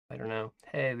I don't know.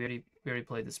 Hey, we already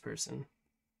played this person.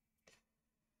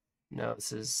 No,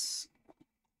 this is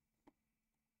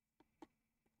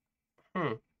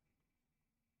hmm.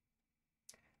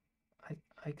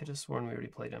 I could have sworn we already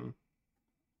played him.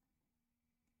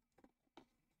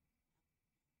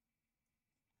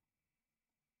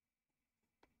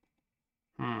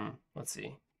 Let's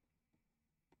see.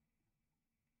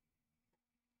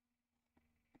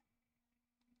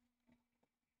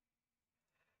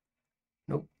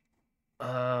 Nope.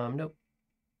 Nope.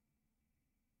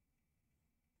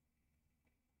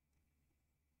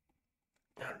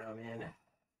 I don't know, man.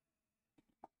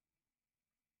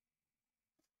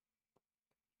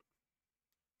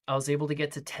 I was able to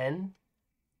get to 10,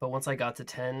 but once I got to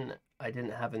 10, I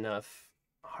didn't have enough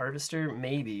harvester,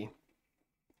 maybe.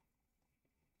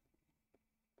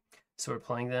 So we're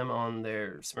playing them on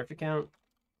their Smurf account.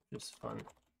 Just fun.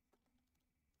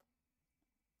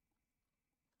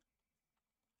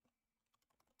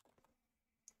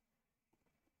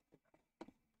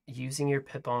 Using your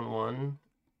pip on one,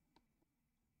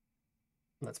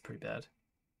 that's pretty bad.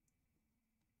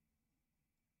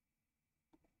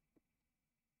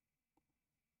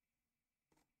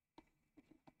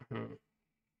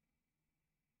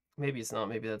 Maybe it's not.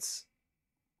 Maybe that's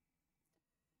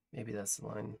the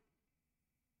line.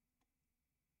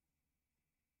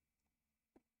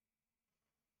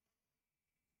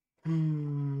 Hmm.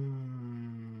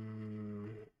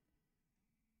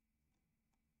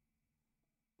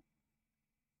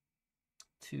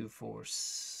 2, 4,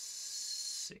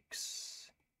 6.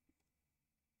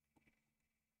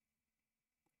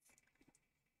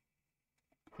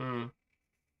 Hmm.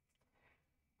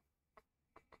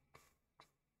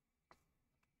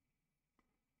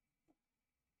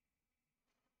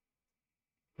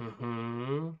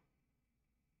 Mm-hmm.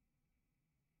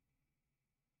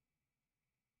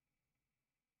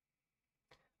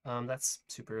 That's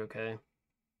super okay.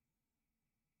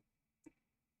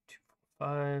 2, 4,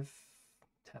 5.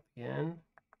 Tap again.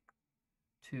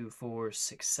 2, 4,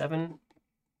 6, 7.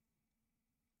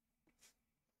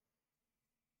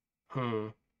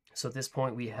 So at this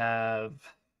point we don't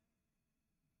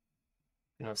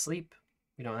have sleep.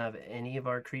 We don't have any of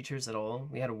our creatures at all.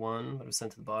 We had one, but it was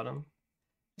sent to the bottom.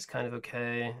 It's kind of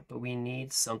okay, but we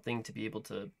need something to be able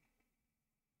to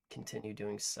continue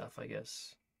doing stuff, I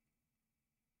guess.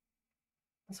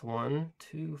 That's 1,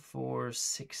 2, 4,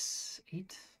 6,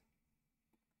 8.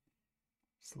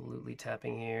 Absolutely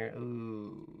tapping here.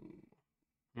 Ooh.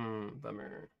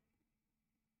 Bummer.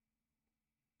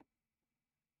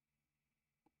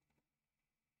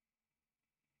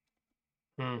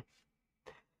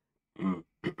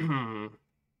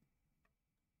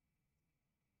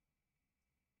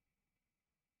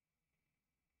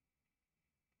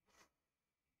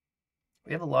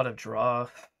 We have a lot of draw.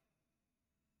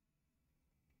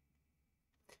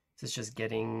 This is just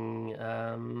getting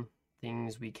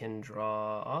things we can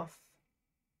draw off.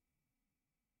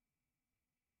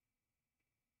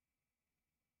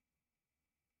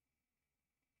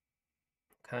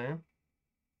 Okay.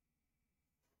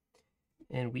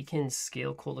 And we can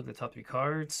scale cold look at the top 3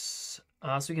 cards.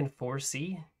 So we can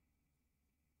 4C.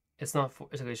 It's not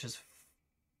it's just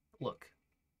look.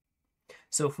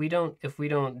 So if we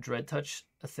don't dread touch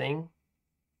a thing,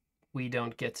 we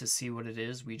don't get to see what it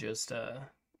is. We just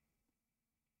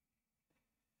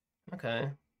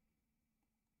okay.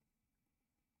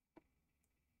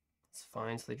 It's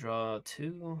fine. So they draw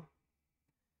 2.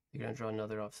 They're gonna draw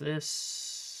another off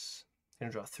this. They're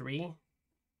gonna draw 3.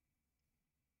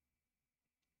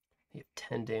 You have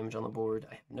 10 damage on the board.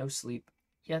 I have no sleep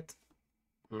yet.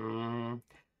 I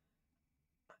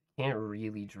can't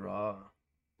really draw.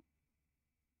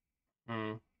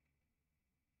 Hmm.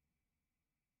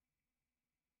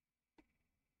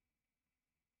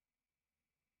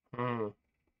 Kind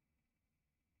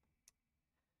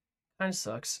of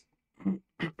sucks.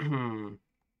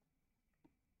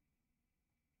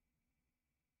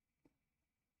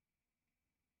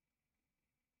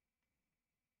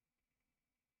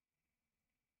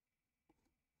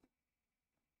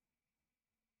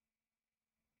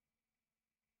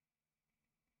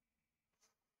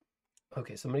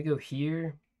 Okay, so I'm gonna go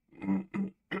here.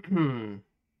 I'm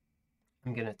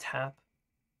gonna tap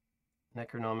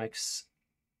Necronomics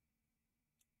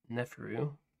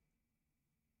Neferu.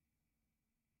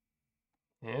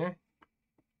 There.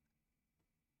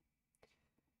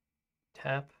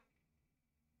 Tap.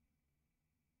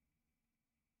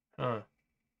 Huh.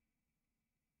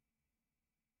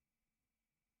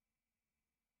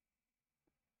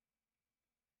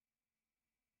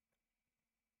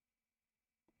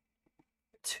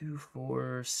 Two,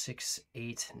 4, 6,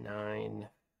 8, 9.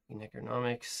 In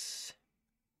economics.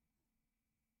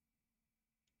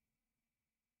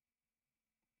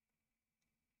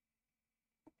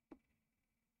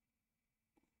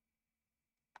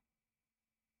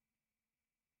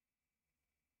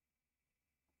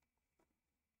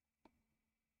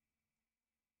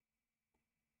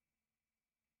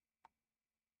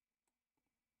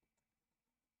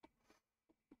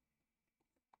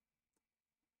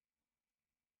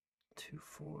 Two,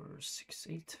 4, 6,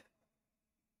 8.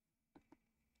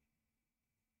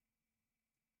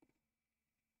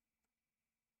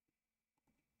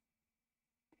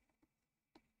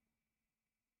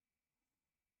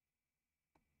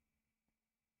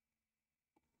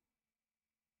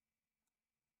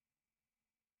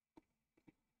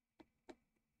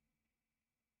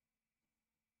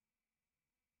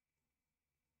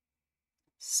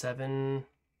 Seven.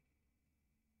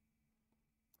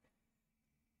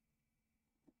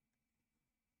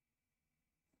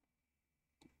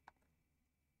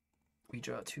 We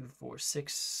draw 2, 4,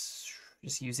 6.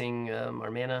 Just using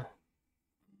our mana.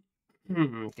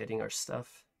 Getting our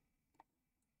stuff.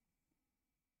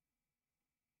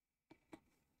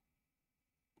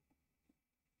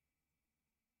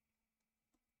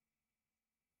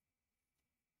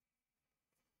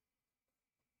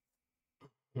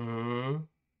 Hmm.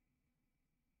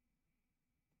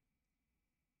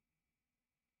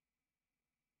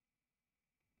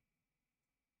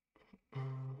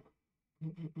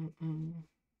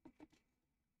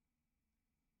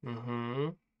 Mm-hmm.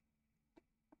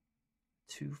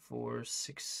 2, 4,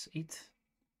 6, 8.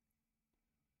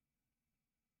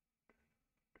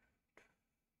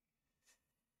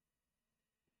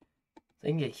 They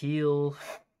can get heal.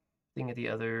 Think of the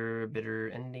other bitter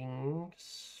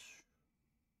endings.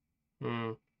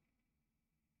 Hmm.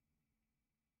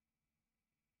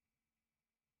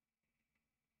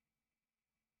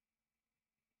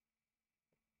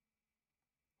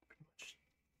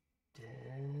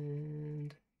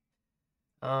 Dead.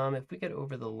 If we get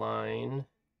over the line,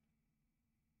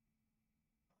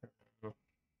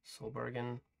 soul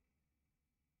bargain.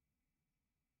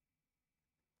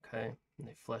 Okay, and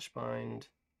they flesh bind.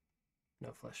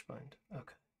 No flesh bind.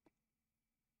 Okay.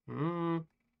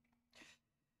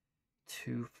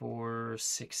 2, 4,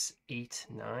 6, 8,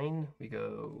 9. We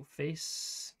go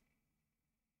face.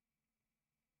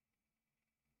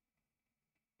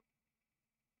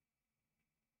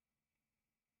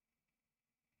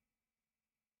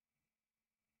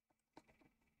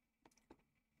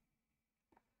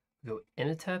 We go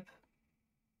Inatep.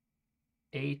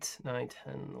 8, 9,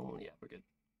 10. Oh, yeah, we're good.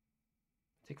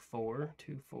 Take 4.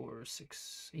 2, 4,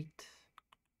 6, 8.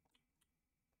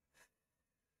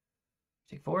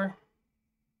 Take 4.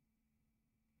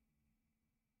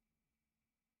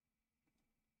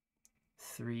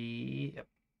 Three. Yep.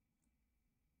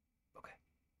 Okay.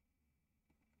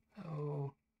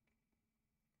 Oh.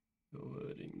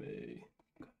 Wedding May.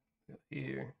 Okay. Go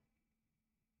here.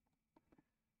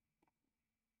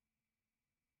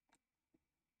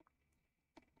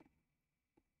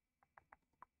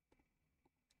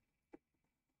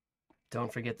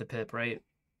 Don't forget the pip, right?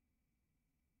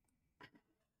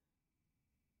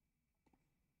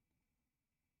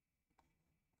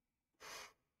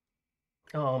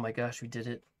 Oh my gosh, we did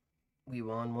it. We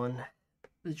won one.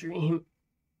 The dream.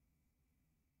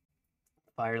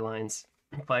 Fire lines.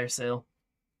 Fire sale.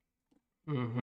 Mm-hmm.